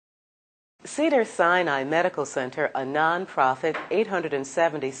Cedars-Sinai Medical Center, a nonprofit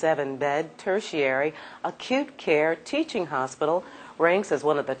 877-bed tertiary acute care teaching hospital, ranks as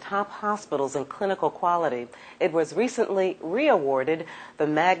one of the top hospitals in clinical quality. It was recently re-awarded the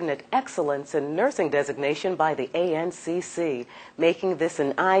Magnet Excellence in Nursing designation by the ANCC, making this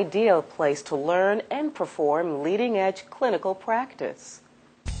an ideal place to learn and perform leading-edge clinical practice.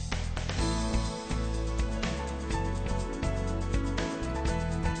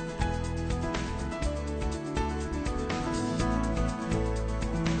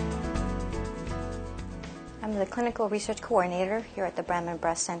 I'm the Clinical Research Coordinator here at the Bremen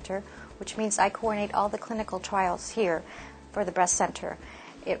Breast Center, which means I coordinate all the clinical trials here for the breast center.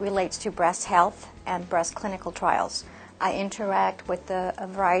 It relates to breast health and breast clinical trials. I interact with a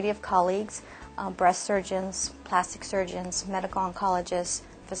variety of colleagues, breast surgeons, plastic surgeons, medical oncologists,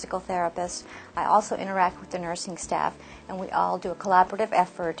 physical therapists. I also interact with the nursing staff, and we all do a collaborative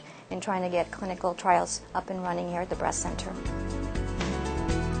effort in trying to get clinical trials up and running here at the breast center.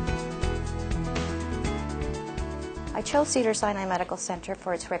 I chose Cedars-Sinai Medical Center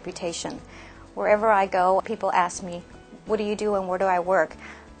for its reputation. Wherever I go, people ask me, what do you do and where do I work?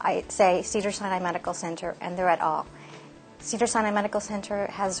 I say Cedars-Sinai Medical Center, and they're at all. Cedars-Sinai Medical Center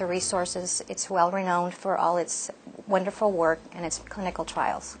has the resources. It's well-renowned for all its wonderful work and its clinical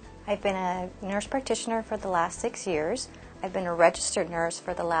trials. I've been a nurse practitioner for the last 6 years. I've been a registered nurse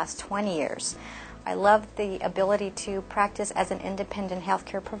for the last 20 years. I love the ability to practice as an independent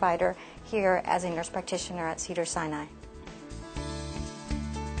healthcare provider here as a nurse practitioner at Cedars-Sinai.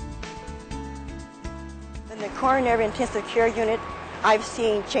 In the coronary intensive care unit, I've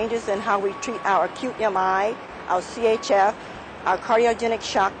seen changes in how we treat our acute MI, our CHF, our cardiogenic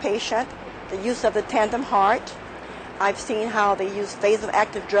shock patient, the use of the tandem heart. I've seen how they use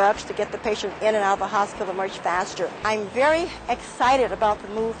vasoactive drugs to get the patient in and out of the hospital much faster. I'm very excited about the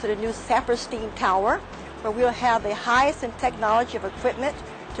move to the new Saperstein Tower, where we'll have the highest in technology of equipment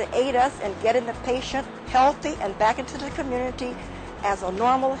to aid us in getting the patient healthy and back into the community as a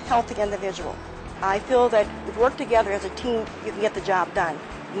normal, healthy individual. I feel that if we work together as a team, you can get the job done.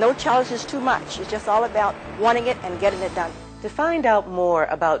 No challenge is too much. It's just all about wanting it and getting it done. To find out more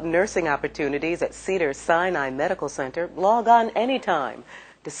about nursing opportunities at Cedars-Sinai Medical Center, log on anytime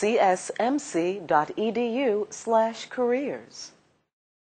to csmc.edu/careers.